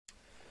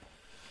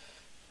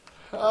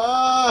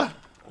Ah!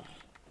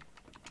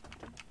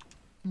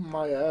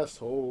 My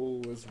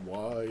asshole is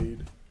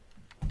wide.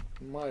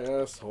 My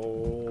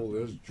asshole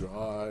is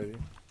dry.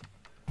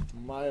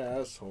 My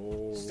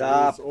asshole is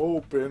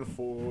open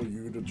for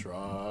you to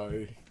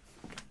try.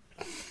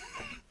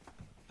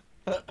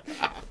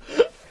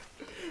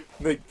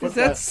 Nick, is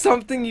that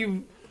something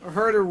you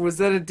heard, or was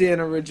that a Dan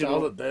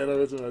original? That was a Dan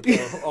original.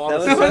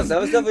 that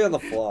was definitely on the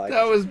fly.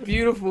 That was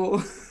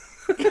beautiful.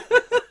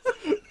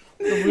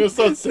 I'm gonna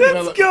start singing.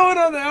 That's going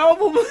on the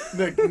album.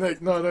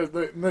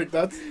 Nick,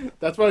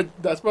 that's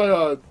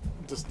my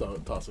just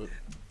toss it.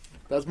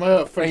 That's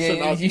my Frank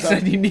Sinatra. You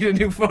said you need a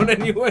new phone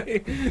anyway.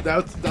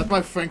 That's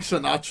my Frank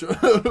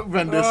Sinatra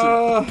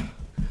rendition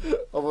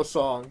of a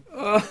song.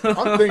 I'm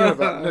thinking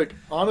about Nick.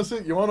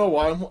 Honestly, you wanna know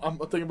why I'm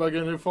thinking about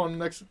getting a new phone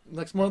next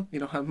month? You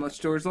don't have much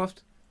storage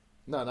left?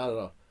 No, not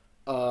at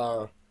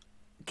all.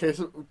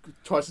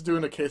 Twice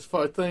doing a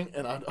Caseify thing,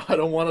 and I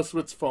don't want to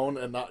switch phone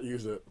and not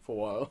use it for a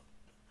while.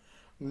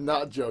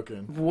 Not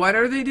joking. What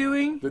are they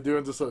doing? They're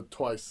doing just a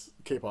twice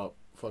K-pop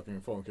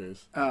fucking phone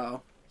case.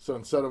 Oh. So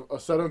instead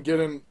of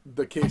getting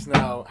the case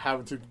now,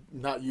 having to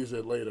not use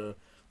it later,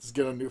 just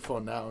get a new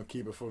phone now and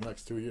keep it for the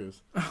next 2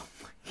 years. Oh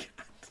my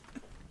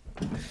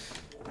god.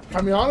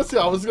 I mean, honestly,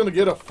 I was gonna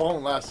get a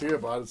phone last year,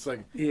 but it's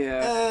like,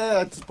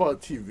 I just bought a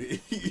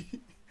TV.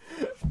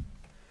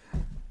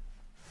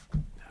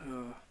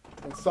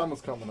 And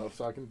summer's coming up,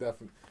 so I can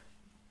definitely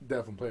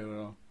play it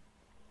out.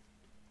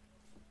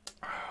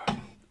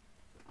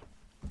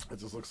 It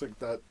just looks like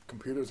that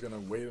computer's gonna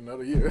wait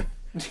another year.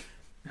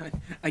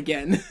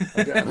 Again.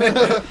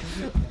 Oh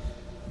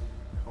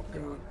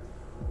god.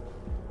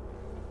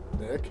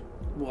 Nick.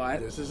 What?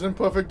 This isn't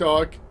perfect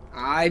dark.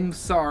 I'm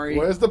sorry.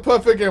 Where's the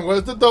perfect and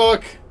where's the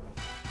dark?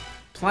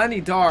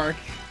 Plenty dark.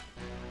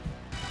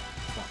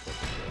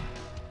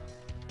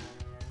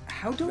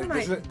 How don't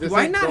Nick, do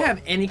I not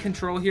have any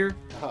control here?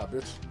 Ah,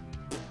 bitch.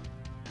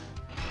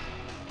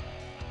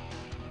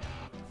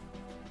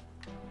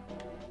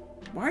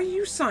 Why are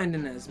you signed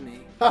in as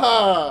me?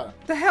 Haha!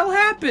 The hell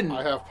happened?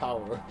 I have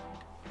power.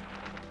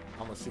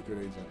 I'm a secret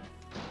agent.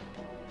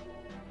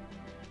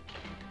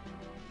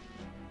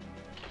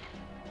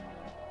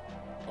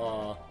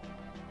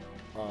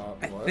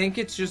 I what? think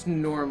it's just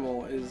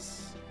normal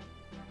is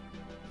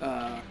You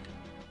want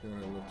to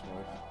live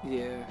twice?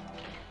 yeah.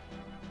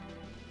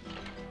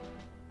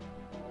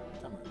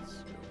 Damn it, it's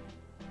good.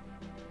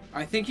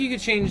 I think you could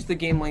change the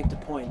game length to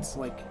points,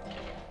 like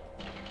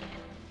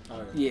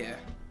Oh, yeah.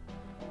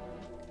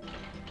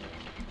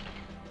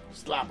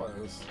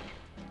 Slappers.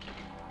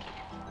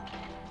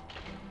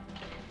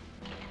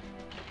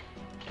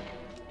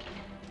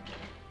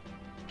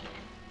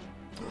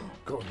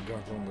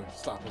 Guns only.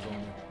 Slappers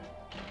only.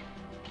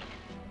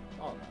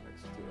 Oh,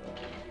 nice. Do that.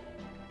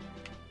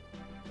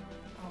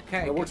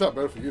 Okay. That works out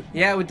better for you.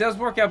 Yeah, it does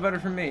work out better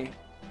for me.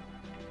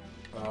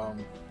 What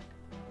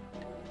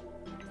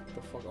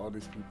the fuck are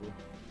these people?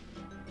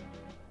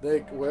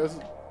 Nick,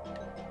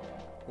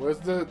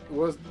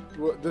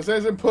 this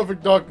isn't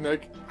perfect dark,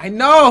 Nick. I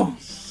know!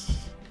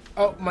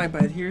 Oh, my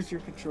bad. Here's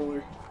your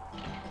controller.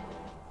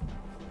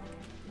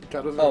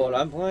 Oh, what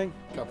I'm playing?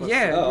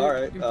 Yeah, Oh,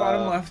 alright. your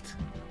bottom left.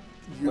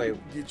 Wait,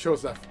 you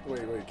chose that.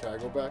 Wait, can I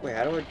go back? Wait,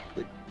 how do I...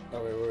 Wait,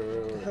 oh, wait.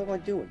 what the hell am I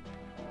doing?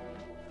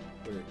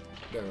 Wait,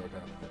 there we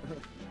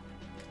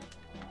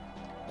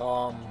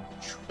go.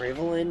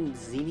 Travelin'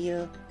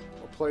 Xenia?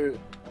 I'll play.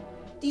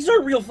 These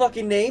aren't real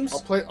fucking names!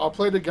 I'll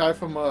play the guy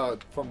from the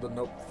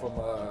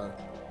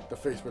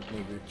Facebook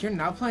movie. You're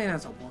not playing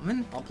as a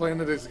woman? I'm playing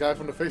this guy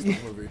from the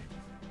Facebook movie.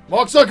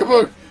 Mark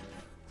Zuckerberg!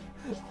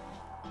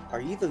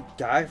 Are you the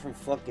guy from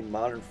fucking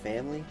Modern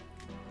Family?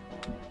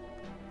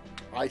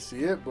 I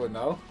see it, but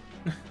no.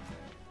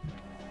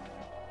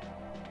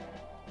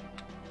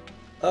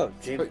 Oh,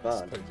 James Bond.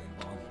 Let's play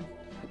James Bond.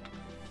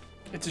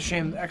 It's a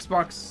shame the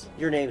Xbox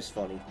Your name's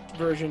funny.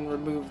 version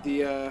removed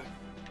the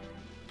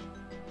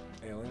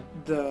Alien?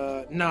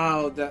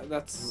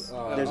 that's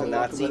There's a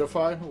Nazi.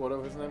 Solidify,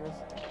 whatever his name is.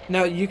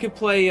 No, you could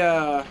play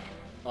I'll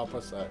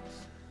press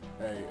X.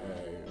 A.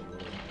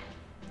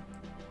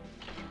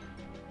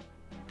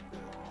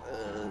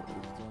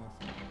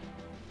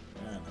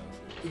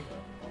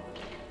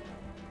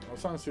 I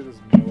was trying to see if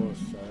there's more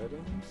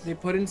settings. they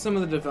put in some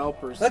of the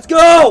developers. Let's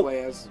go!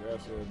 Play as. Yeah,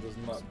 so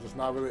there's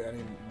not really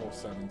any more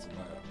settings in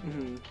that.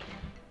 Mm-hmm.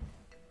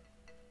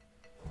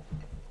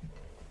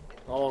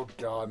 Oh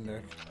god,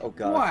 Nick. Oh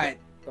god. What?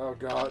 Oh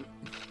god.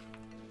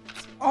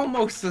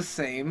 Almost the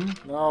same.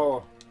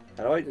 No.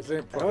 How do I, This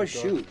ain't how do I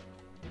perfect, shoot?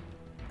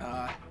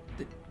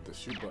 The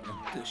shoot button.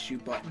 The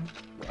shoot button.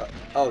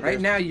 Oh,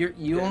 Right now, you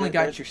only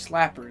got there's- your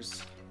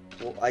slappers.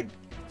 Well,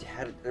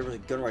 there was a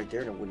gun right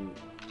there and it wouldn't...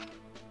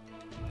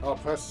 Oh,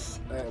 press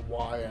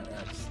Y and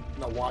X.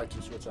 No, Y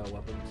to switch out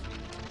weapons.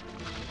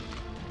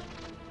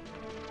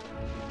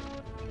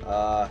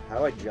 How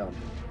do I jump?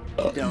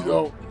 Don't. You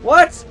don't.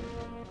 What?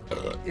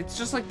 It's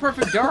just like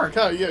Perfect Dark.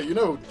 Okay, yeah, you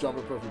know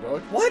jumping perfect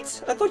dog.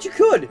 What? I thought you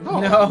could.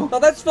 No. Oh,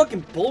 that's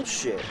fucking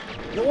bullshit.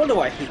 No wonder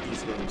why I hate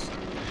these games.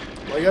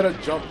 Well, you gotta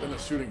jump in a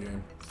shooting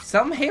game.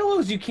 Some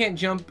Halos you can't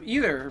jump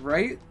either,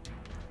 right?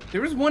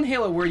 There was one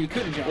Halo where you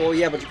couldn't jump. Well,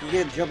 yeah, but you can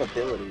get a jump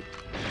ability.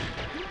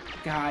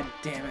 God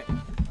damn it.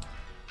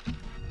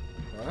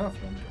 I have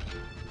one.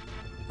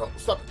 No,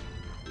 stop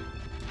it.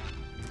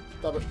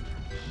 Stop it.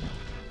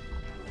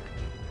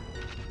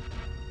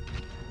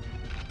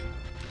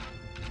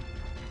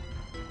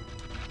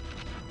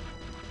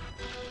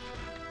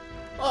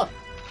 Ah!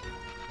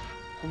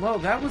 Hello,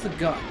 that was a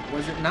gun,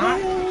 was it not?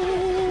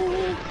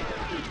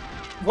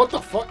 What the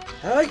fuck?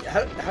 How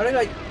did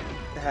I...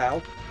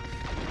 How?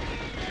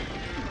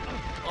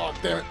 Oh,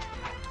 damn it.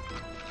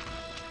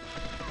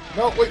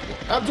 No, wait, what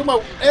happened to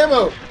my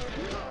ammo?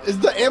 Is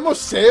the ammo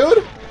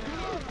sealed?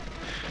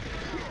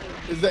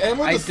 Is the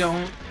ammo I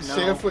don't know.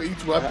 sealed for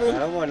each weapon? I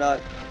don't want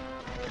to...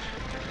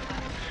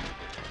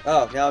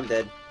 Oh, now I'm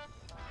dead.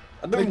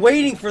 I've been Nick,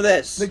 waiting for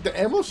this! Like, the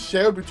ammo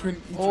shared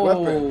between each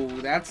weapon. Oh,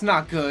 that's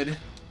not good.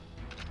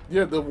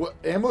 Yeah, the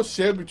ammo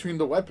shared between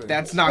the weapons.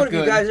 That's not What, good.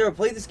 have you guys ever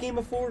played this game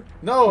before?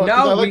 No, 'cause No,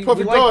 I like we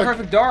Perfect like Dark.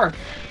 Perfect Dark.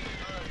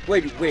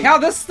 Wait. Cal,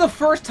 this is the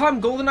first time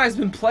GoldenEye's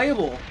been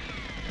playable.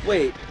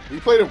 Wait.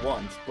 We played it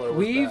once, but it was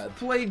We've bad.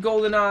 played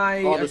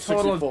GoldenEye On a the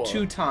total 64. of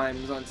 2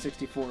 times on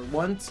 64.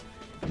 Once,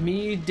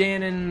 me,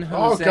 Dan, and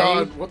Oh Jose.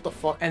 god, what the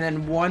fuck? And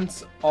then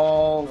once,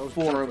 all That was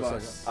 4 check of for a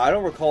us. I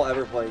don't recall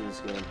ever playing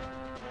this game.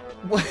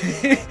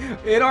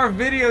 In our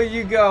video,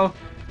 you go,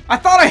 I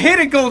thought I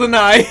hated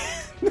GoldenEye.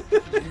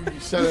 You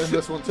said it in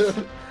this one too.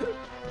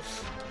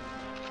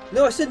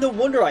 No, I said no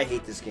wonder I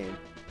hate this game.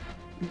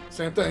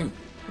 Same thing.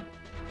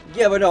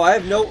 Yeah, but no, I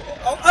have no...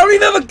 Oh, I don't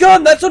even have a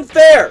gun! That's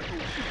unfair!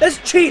 That's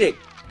cheating!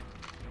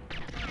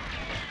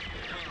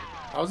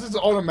 How's this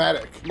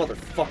automatic?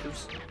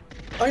 Motherfuckers.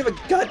 I don't have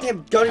a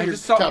goddamn gun in I your...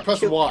 just saw- Cat, press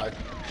kill- Y.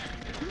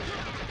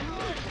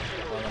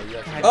 Oh, no, you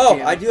actually- God Oh,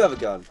 damn I it. do have a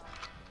gun.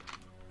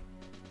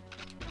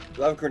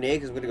 Do I have a grenade?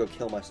 Because I'm gonna go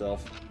kill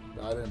myself.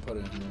 I didn't put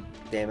it in here.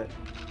 Damn it.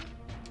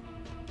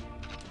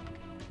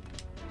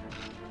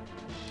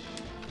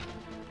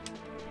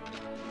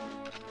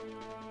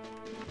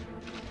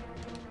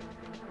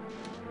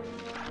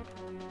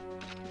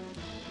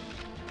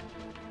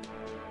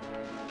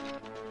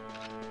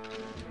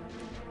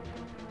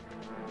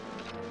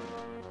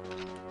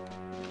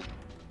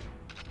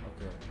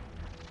 Okay.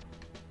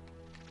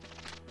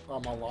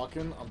 I'm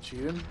unlocking. I'm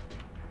cheating.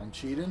 I'm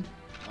cheating.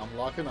 I'm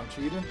locking. I'm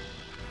cheating.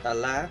 I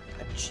lie,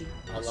 I cheat,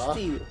 I Allah.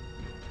 steal.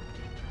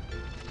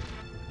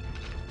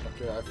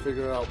 Okay, I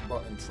figured out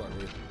buttons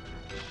slightly.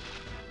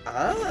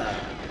 Ah.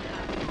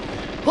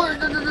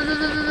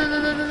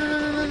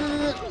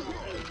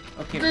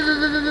 Okay.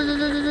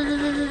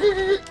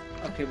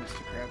 Okay,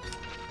 Mr. Krabs.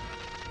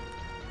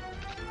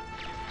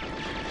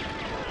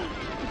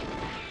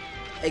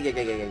 Hey.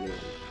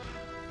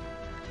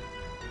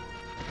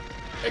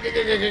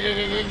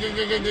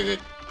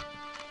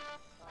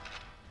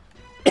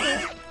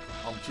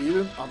 I'm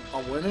cheating.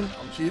 I'm winning.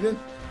 I'm cheating.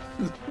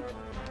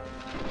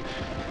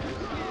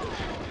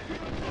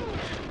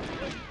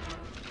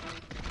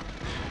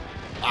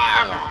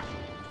 Ah!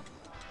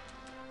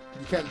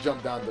 You can't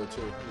jump down there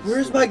too. It's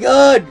Where's stupid. my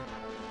gun?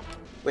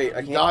 Wait, I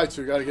You can't. died,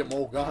 so you gotta get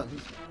more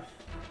guns.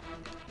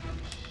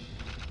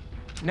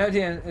 No,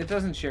 Dan, it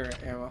doesn't share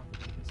ammo.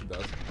 Yes, it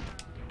does.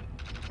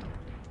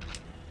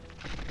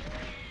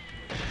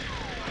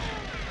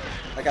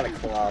 I got a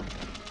club.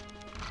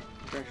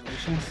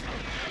 Congratulations.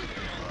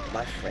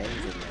 My friends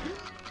in there.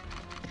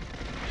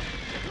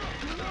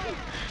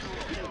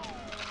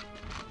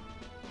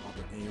 Oh,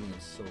 the aim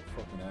is so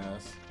fucking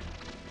ass.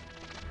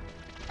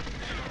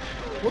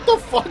 What the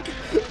fuck?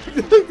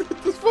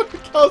 This fucking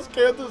cow's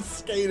Canthus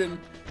skating.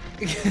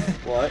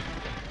 What?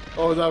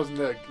 Oh, that was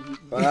Nick.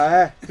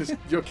 Ah.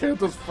 Your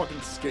Canthus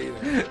fucking skating.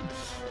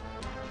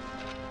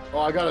 Oh,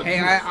 I gotta. Hey,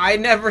 I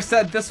never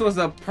said this was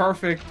a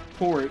perfect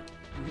port.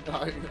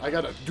 I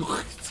gotta do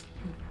it.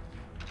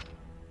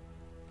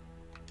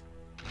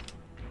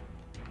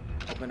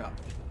 Open up.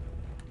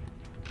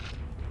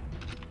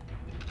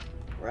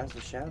 Rise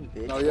the shouting,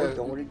 bitch. No, We're yeah,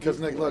 going to because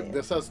Nick, look, Disneyland.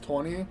 this has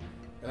 20, and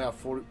it has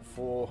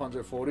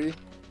 440,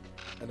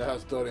 and it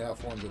has 30, and it has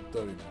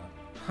 430 now.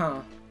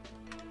 Huh.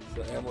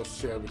 So the ammo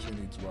share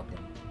between each weapon.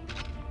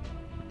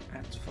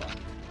 That's fucked.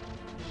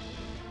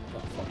 Oh,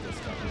 fuck this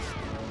guy.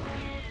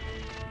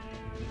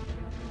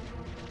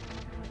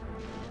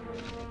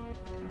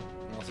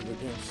 Also,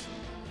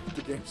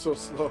 the game's so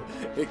slow.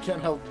 It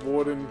can't have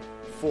more than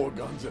 4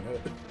 guns in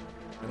it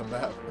in a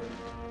map.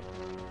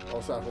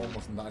 Also, I have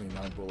almost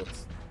 99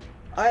 bullets.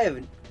 I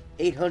have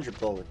 800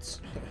 bullets.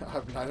 I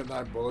have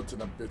 99 bullets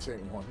and a bitch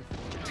ain't one.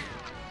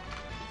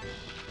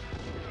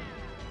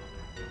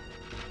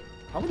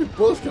 How many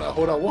bullets can I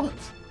hold at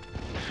once?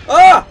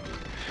 Ah!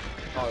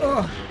 Oh,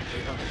 Ugh. yeah,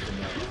 800 is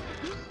enough.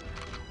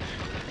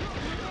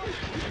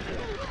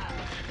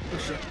 Oh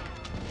shit.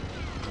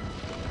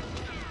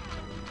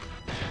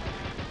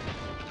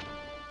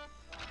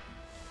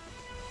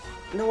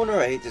 No wonder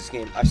I hate this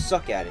game. I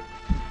suck at it.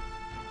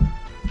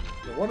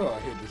 No wonder I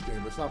hate this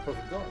game. It's not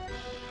Perfect Dark.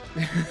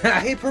 I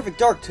hate Perfect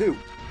Dark too.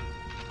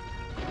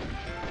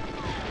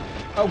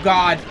 Oh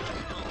god.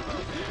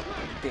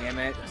 Damn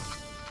it.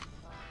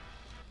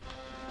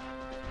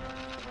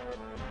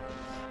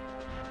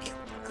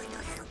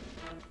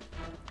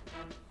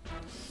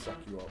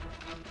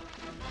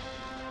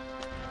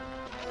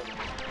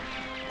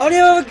 I don't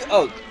even have a.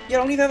 Oh, yeah, I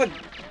don't even have a.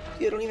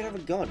 Yeah, I don't even have a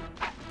gun.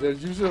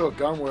 There's usually a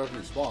gun wherever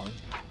you spawn. You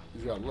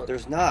just gotta look.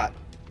 There's not.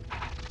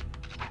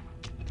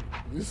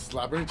 You just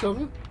slapping each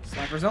other?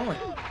 Snipers only.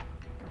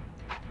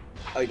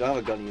 Oh, you don't have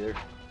a gun either.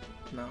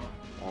 No.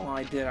 Well,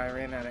 I did. I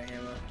ran out of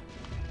ammo.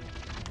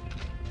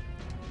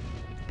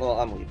 Well,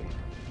 I'm leaving.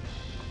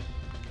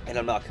 And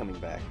I'm not coming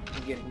back.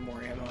 I'm getting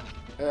more ammo.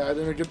 Hey, I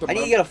didn't get the I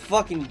need to get a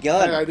fucking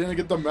gun. Hey, I didn't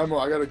get the memo.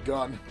 I got a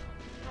gun.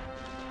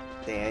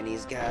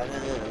 Danny's got a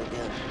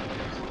gun.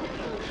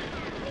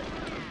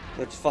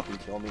 Let's fucking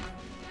kill me.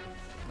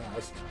 Nah,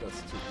 that's too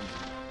easy.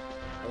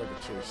 I like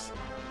a chase.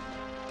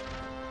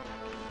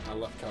 I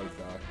left Cali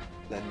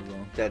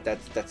die.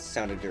 That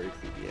sounded very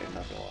creepy, I'm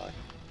not gonna lie.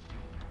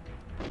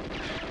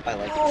 I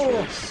like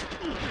a chase.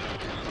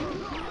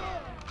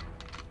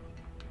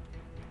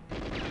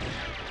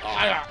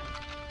 Oh, yeah.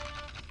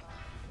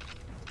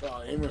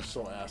 Oh, aim is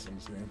so ass in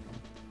this game.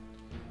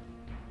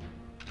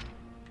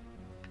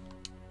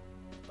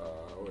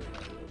 Wait,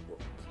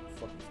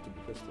 fucking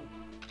stupid pistol.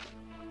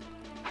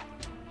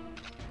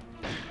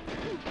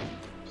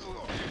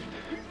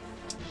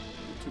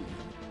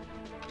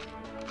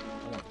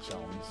 I want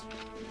challenge.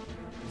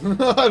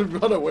 I'd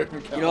run away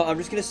from Cal. You know, I'm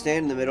just gonna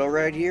stand in the middle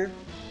right here,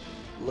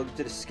 look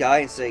to the sky,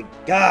 and say,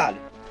 God,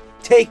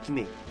 take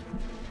me.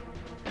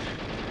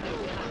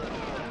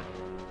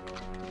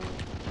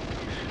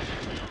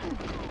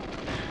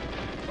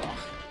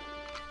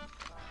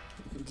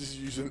 Just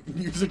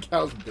use a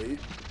cow's bait.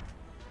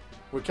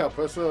 Wait, cow,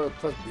 press B.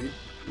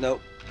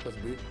 Nope. Press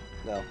B.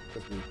 No.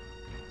 Press B.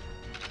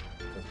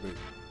 Press B.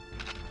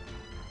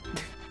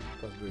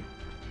 Press B.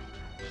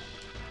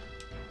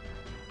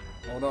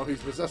 Oh no,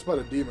 he's possessed by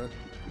the demon.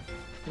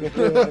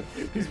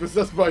 He's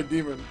possessed by a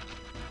demon.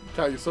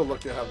 Cow, you're so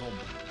lucky to have no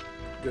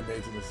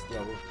grenades in this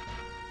level.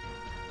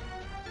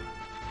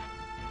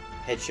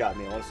 Headshot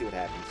me. I want to see what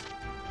happens.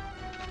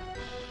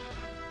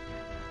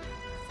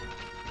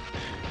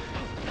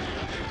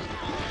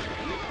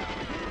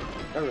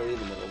 I'm really in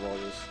the middle of all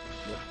this.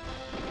 Yep.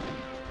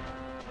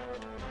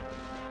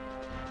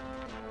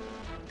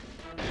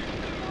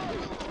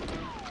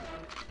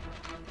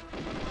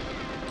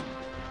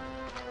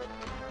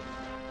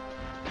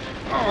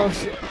 Oh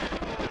shit!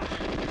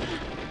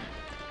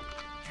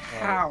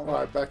 How? All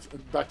right,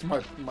 back to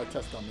my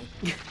test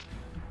dummy.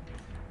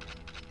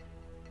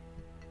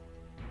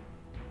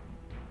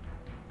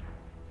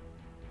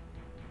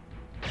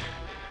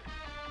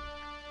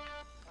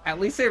 At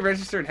least they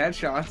registered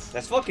headshots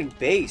That's fucking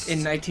based.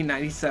 in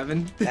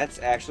 1997. That's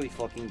actually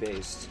fucking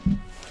based.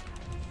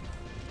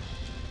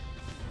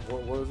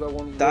 What is that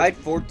one? Died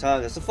 4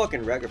 times. That's a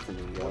fucking record for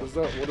me, yo. What is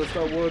that? What is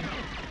that word?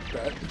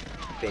 Bet.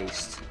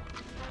 Based.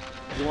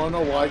 You wanna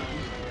know why?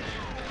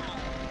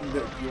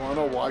 You wanna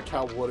know why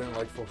Cal wouldn't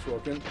like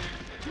Forspoken?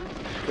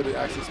 Could it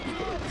actually speak?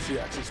 She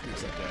actually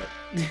speaks like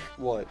that.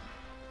 What?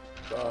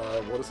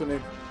 What is her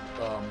name?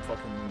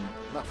 Fucking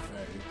not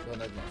Faye. Her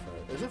name's not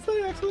Faye. Is it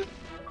Faye actually?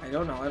 I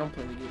don't know. I don't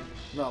play the game.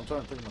 No, I'm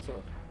trying to think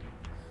myself.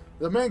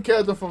 The main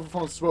character from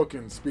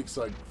Forspoken speaks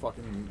like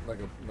fucking like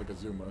a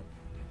Zoomer.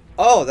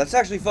 Oh, that's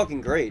actually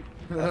fucking great.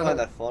 I find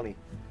that funny.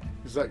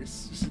 He's like,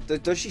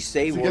 Does she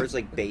say She words gets-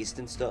 like based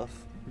and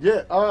stuff?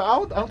 yeah.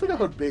 I don't think I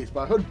heard bass,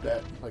 but I heard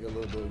bet like a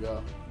little bit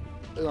ago.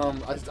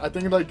 I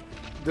think like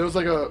there was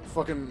like a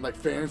fucking like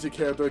fantasy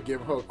character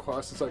giving her a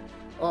quest. It's like,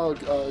 oh,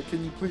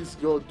 can you please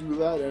go do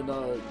that and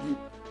you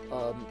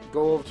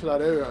go over to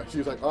that area? She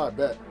was like, oh, I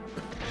bet.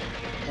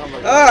 I'm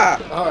like,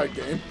 Ah! all right,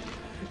 game.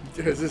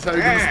 Is this how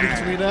you're gonna speak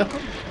to me now?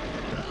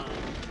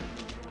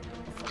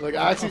 Like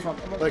I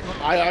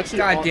actually,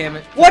 God damn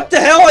it! What the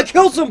hell? I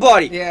killed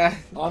somebody! Yeah,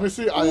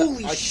 Honestly,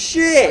 Holy I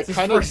shit! his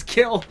kind of, first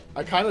kill.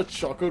 I kind of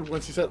chuckled when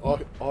she said, "Oh,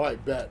 all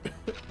right, bet."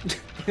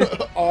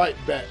 All right,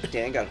 bet.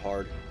 Dan got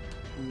hard.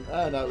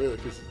 Not really,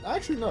 because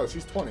actually no,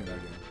 she's 20 in that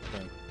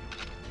game.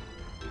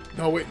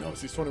 No, wait, no,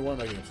 she's 21 in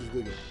that game. She's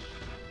legal.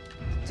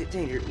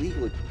 Dan, you're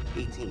legal at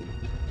 18.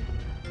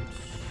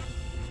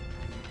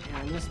 Yeah,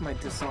 I missed my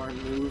disarm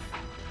move.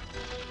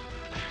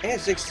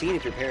 And 16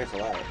 if your parents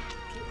allow it.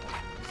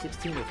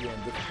 16 if you're in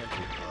a different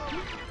country.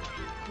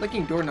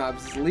 Licking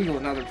doorknobs is illegal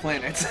in other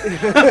planets.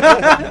 Get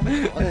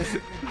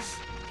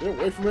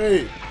away from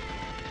me!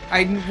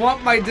 I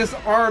want my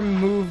disarm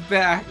move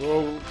back.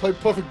 Well, play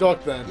Perfect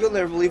Dark then. You'll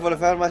never believe what I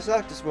found in my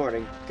sock this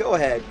morning. Go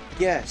ahead,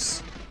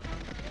 guess.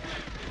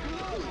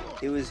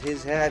 It was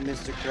his hat,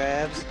 Mr.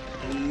 Krabs.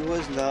 He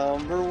was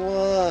number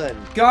 1.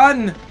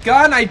 Gun!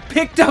 Gun! I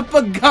picked up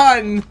a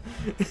gun!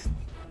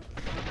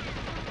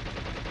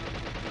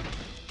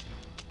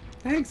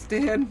 Thanks,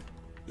 Dan.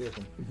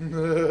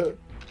 Wait,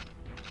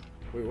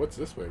 what's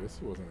this way? This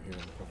wasn't here in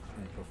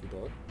Perfect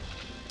Dark.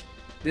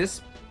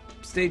 This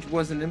stage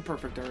wasn't in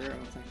Perfect Dark, I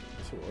don't think.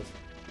 Yes, it was.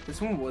 This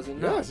one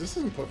wasn't. No. Yes, this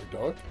isn't Perfect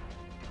Dark.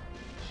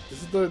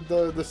 This is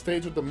the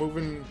stage with the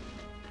moving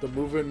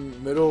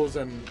middles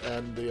and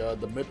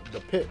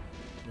the pit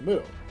in the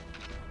middle.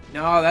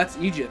 No, that's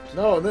Egypt.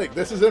 No, Nick,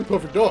 this is in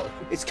Perfect Dark.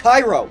 It's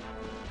Cairo.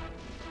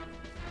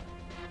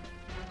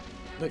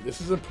 Nick,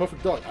 this isn't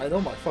perfect dark. I know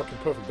my fucking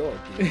perfect dark,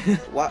 dude.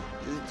 What?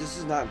 This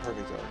is not in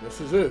perfect dark.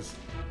 This is his.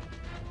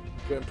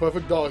 Okay, in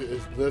perfect dark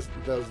is this.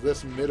 There's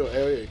this middle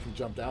area you can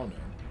jump down in.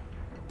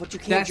 But you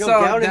can't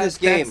jump down in this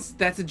game.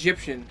 That's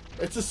Egyptian.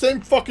 It's the same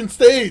fucking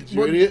stage,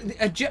 you idiot.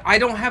 I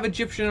don't have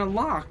Egyptian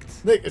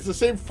unlocked. Nick, it's the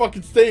same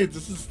fucking stage.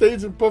 This is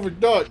stage in perfect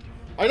dark.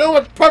 I know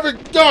what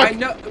perfect dark. I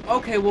know.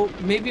 Okay, well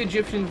maybe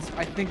Egyptians.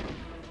 I think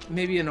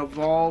maybe an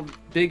evolved,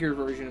 bigger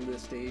version of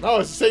this stage. No,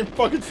 it's the same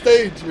fucking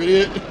stage, you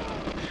idiot.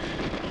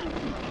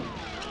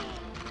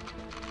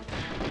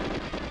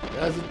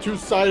 It has the two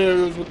side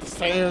areas with the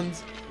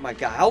sands. My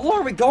God, how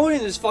long are we going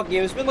in this fucking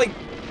game? It's been like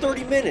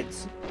 30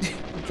 minutes.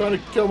 I'm trying to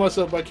kill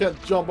myself, but I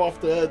can't jump off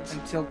the edge.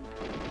 Until.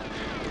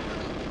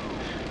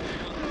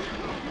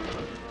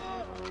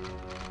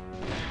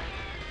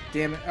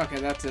 Damn it. Okay,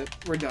 that's it.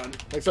 We're done.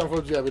 Next time for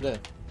Jabby Dan.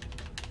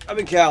 I've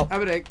been Cal.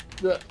 Have an egg.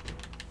 Yeah.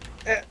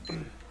 Eh.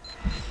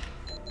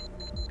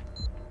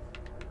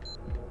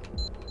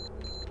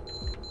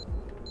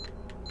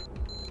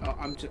 Oh,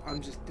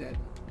 I'm just dead.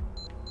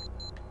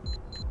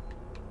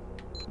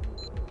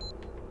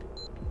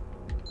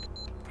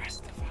 Press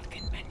the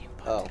fucking menu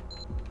button. Oh.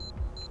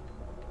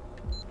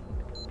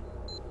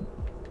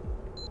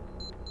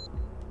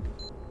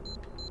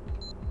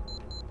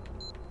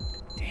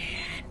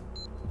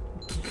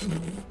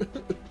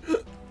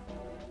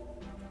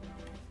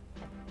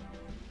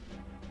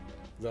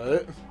 Is that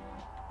it?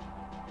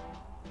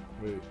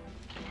 Wait.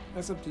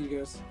 That's up to you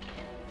guys.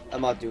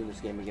 I'm not doing this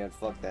game again.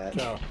 Fuck that.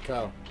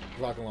 Cal.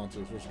 Rocket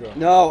launchers. Let's go.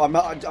 No, I'm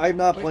not. I'm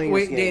not playing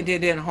Wait, this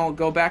game. Dan, hold.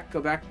 Go back.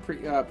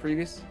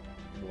 Previous.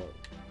 What?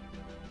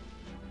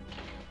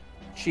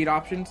 Cheat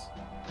options.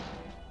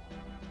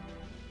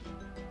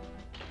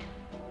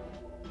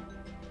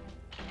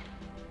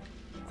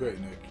 Great,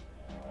 Nick.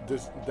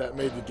 That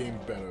made the game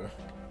better.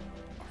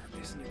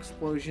 There's an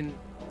explosion,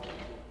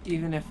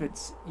 even if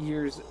it's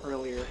years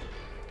earlier.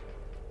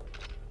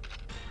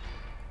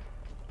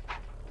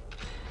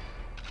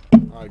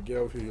 Alright, get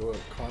over here, you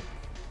little cunt.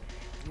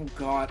 Oh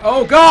God!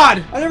 Oh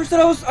God! I never said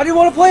I was. I didn't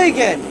want to play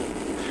again.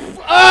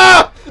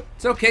 Ah!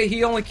 It's okay.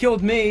 He only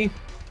killed me.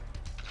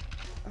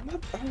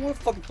 I don't want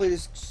to fucking play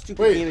this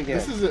stupid game again.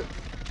 This is it.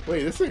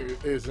 Wait, this thing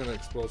isn't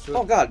explosive.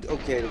 Oh God.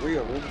 Okay, we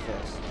are really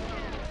fast.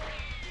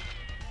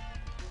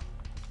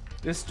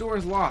 This door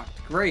is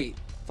locked. Great.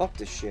 Fuck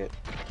this shit.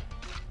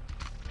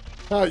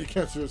 Ah, you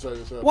can't suicide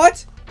yourself.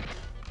 What?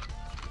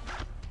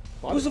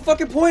 Why What was the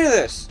fucking point of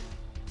this?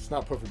 It's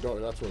not perfect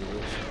dark. That's what it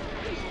is.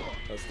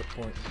 That's the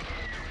point.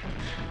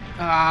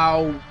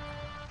 Ow!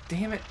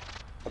 Damn it!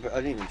 I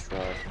didn't even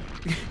try.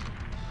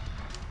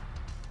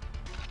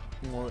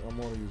 I'm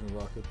only using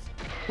rockets.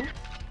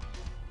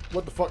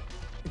 What the fuck?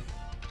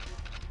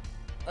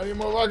 I need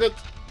more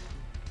rockets.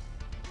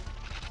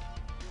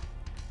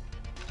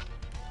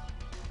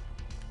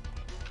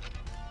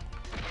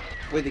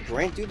 Wait, did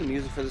Grant do the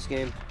music for this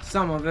game?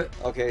 Some of it.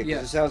 Okay, because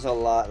Yes. it sounds a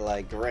lot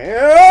like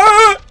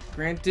Grant.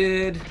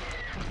 Granted,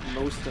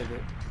 most of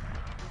it.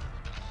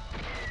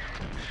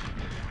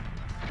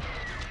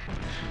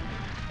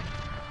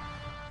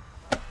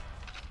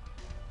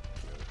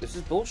 This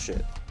is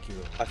bullshit. Kill.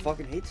 I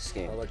fucking hate this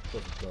game. I like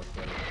perfect dark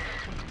better.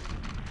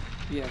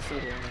 Yeah, so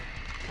do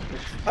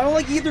I. I don't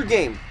like either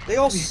game. They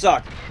all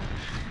suck.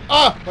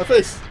 Ah! My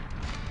face!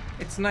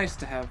 It's nice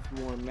to have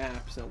more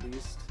maps, at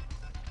least.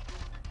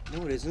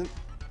 No, it isn't.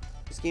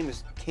 This game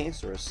is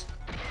cancerous.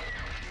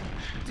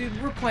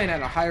 Dude, we're playing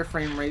at a higher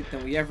frame rate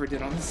than we ever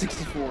did on the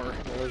 64.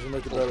 That doesn't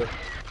make it better.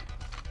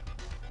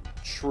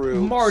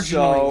 True.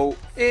 Marginally. So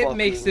It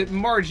makes fucking it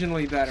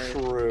marginally better.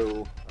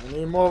 true. I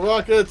need more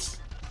rockets!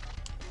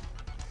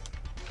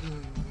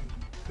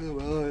 Come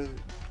on.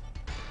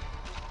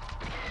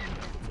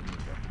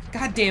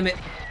 God damn it!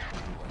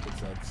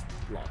 Rockets, that's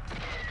locked.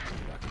 I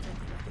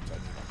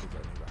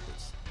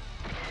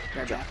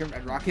need rockets.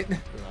 Red Rocket.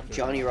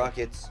 Johnny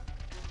Rockets.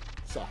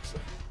 Sucks.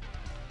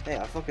 Hey,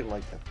 I fucking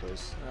like that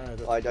place.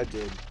 Alright, I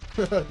did.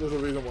 there's a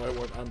reason why I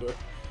went under.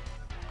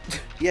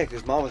 Yeah,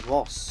 because Mama's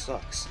Mall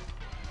sucks.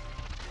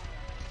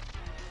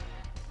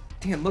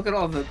 Damn, look at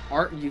all the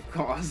art you've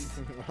caused.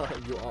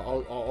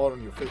 I'll order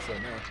in your face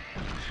right now.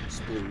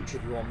 Splooge.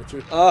 If you want me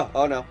to.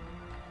 Oh no.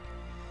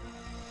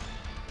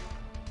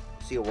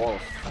 See a wall.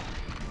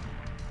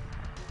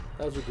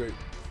 That was a great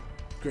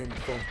Game of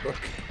Thrones book.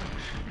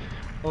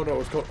 Oh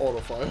no, it's called Auto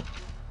Fire.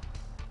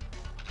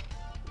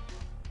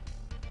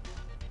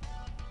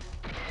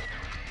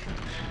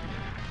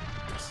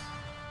 Yes.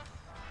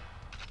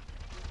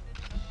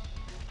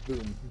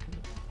 Boom.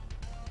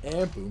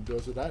 And boom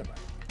goes the dynamite.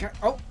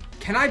 Oh,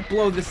 can I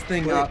blow this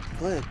thing up?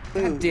 Clint,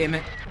 God damn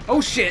it. Oh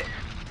shit!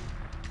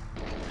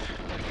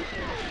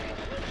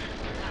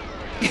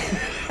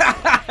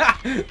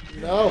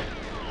 No!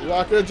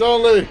 Rockets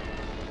only!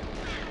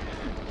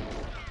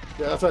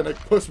 Yeah, that's right, Nick.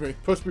 Push me.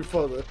 Push me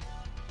further.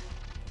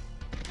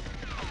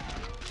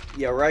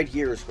 Yeah, right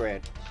here is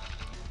Grant.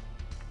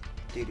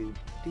 Doo-doo,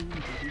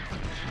 doo-doo-doo.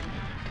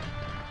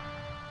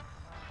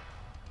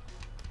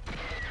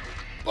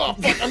 Oh,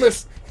 fuck, I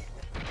missed!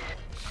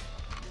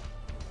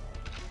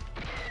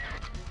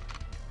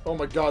 Oh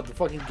my god, the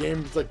fucking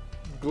game is like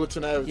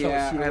glitching out every time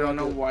Yeah, shoot I don't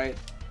know around why.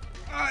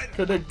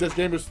 it. This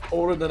game is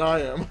older than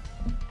I am.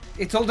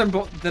 It's older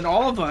than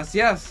all of us,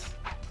 yes.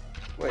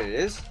 Wait, it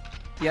is?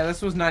 Yeah,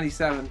 this was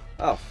 97.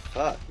 Oh,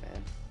 fuck,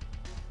 man.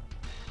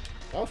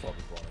 I was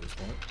probably born at this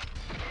point.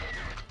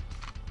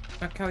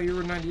 Not Cal, you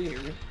were 98,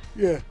 right?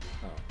 Yeah.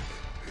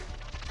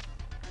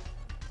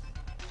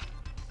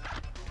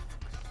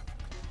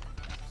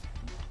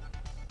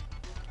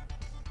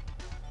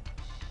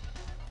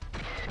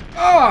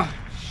 Oh,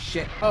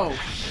 shit. Oh,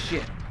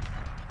 shit.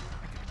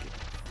 I gotta get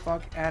the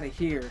fuck out of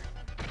here.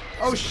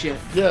 Oh, shit.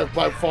 Yeah,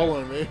 by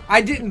following me.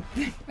 I didn't...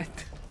 Get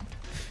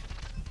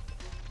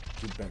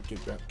back,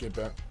 get back, get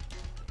back.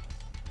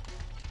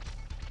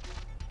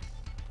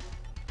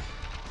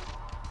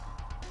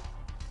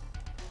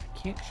 I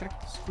can't check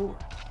the score.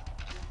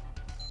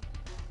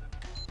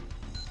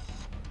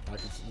 I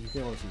can see, you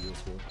can only see this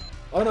score.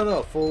 Oh,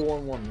 no,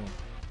 4-1-1-1.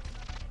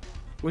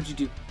 What'd you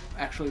do?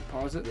 Actually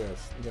pause it?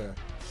 Yes, yeah,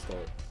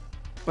 start.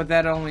 But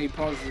that only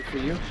pauses it for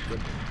you? Yep.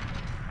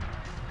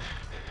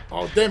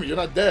 Oh, damn it, you're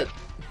not dead.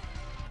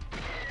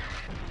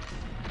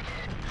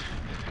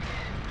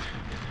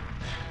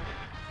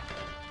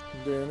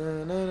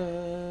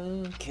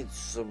 Can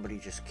somebody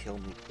just kill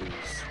me, please?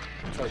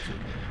 Try to.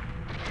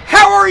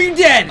 How are you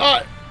dead?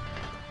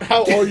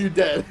 How are you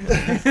dead?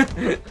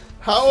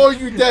 How are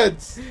you dead?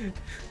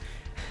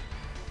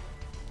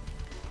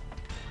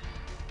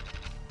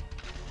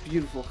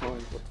 Beautiful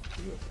coin.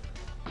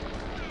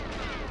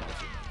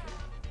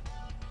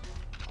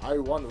 I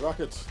want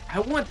rockets. I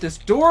want this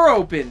door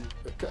open.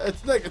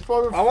 It's Nick. It's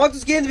probably. I want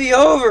this game to be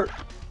over!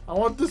 I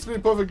want this to be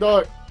perfect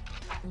dark.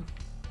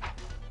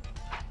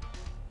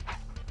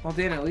 Well,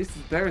 Dan, at least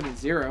it's better than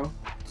 0.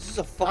 This is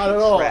a Not at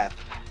fucking all. trap.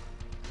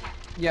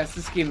 Yes,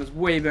 this game is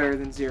way better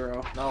than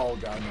 0. No,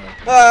 God, no.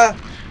 Ah!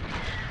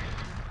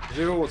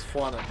 0 was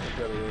fun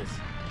compared to this.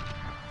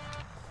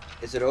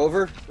 Is it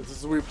over? This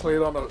is we played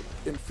on an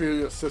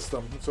inferior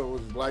system, so it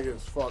was laggy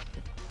as fuck.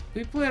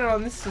 We played it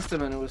on this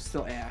system and it was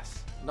still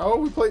ass. No,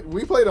 we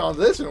played on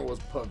this and it was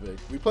perfect.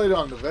 We played it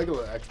on the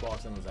regular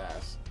Xbox and it was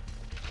ass.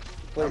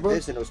 Played Remember?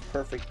 this and it was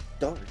perfect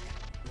dark.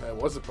 Man, it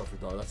wasn't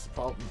perfect though. That's the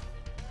problem.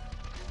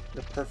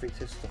 The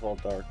perfectest of all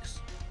darks.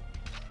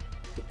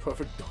 The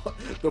perfect dog.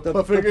 The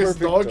perfectest perfect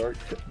dog. dark.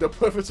 The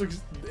perfect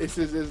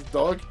is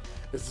dog.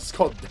 Is just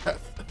called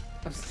death.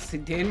 I was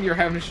saying, Dan, you're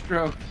having a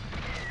stroke.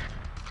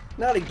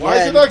 Not again. Why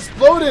is it not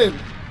exploding?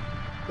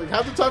 Like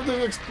half the time it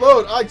doesn't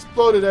explode. I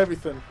exploded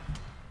everything.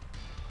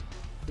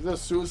 Is there a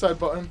suicide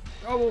button?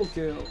 Double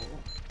kill.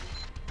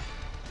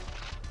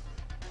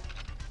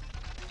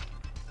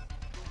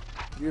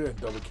 You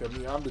didn't double kill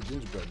me. I'm the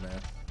gingerbread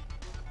man.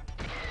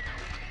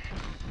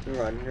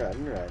 Run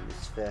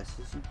as fast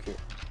as you can.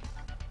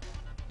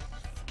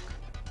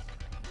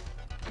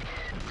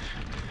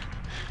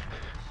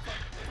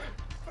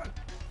 Oh,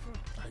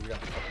 you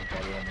got a fucking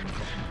body on me.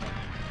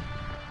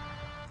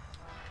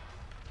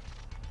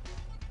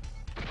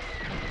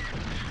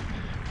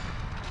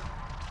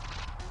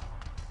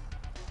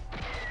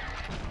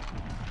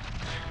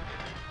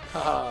 Ha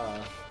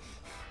ha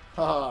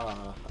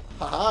ha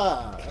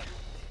ha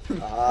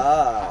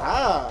Ah.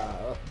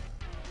 ha.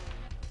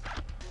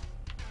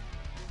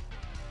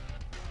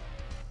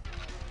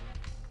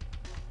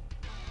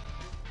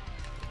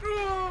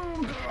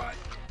 Oh, God.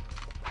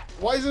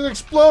 Why does it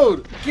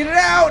explode? Get it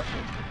out!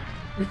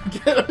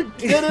 Get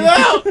it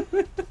out!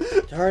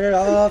 Turn it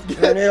off!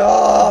 Turn it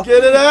off!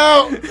 Get it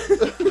out!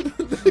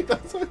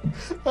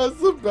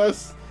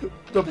 that's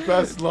the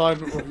best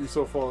line of you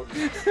so far.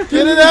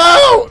 Get it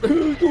out!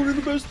 Don't do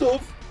the best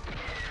stuff.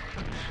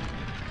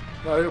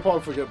 No, you'll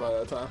probably forget by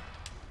that time.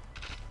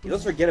 You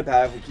don't forget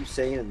about it if we keep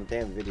saying it in the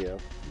damn video.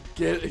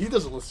 He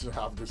doesn't listen to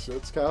half the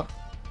shits, Cal.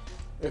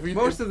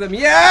 Most of them,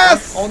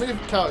 yes! Only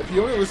if Cal, if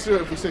you only listen to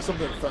it if we say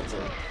something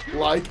offensive.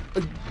 Like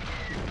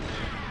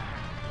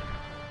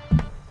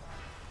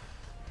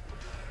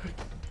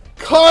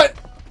cut!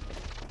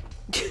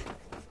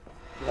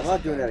 I'm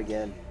not doing that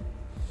again.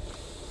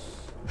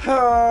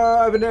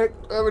 I've been there.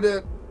 Ever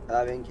did.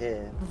 I didn't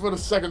care. For the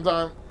second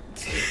time.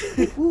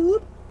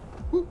 Whoop.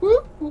 Whoop,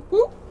 whoop, whoop,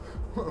 whoop.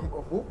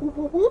 Whoop, whoop,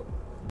 whoop, whoop.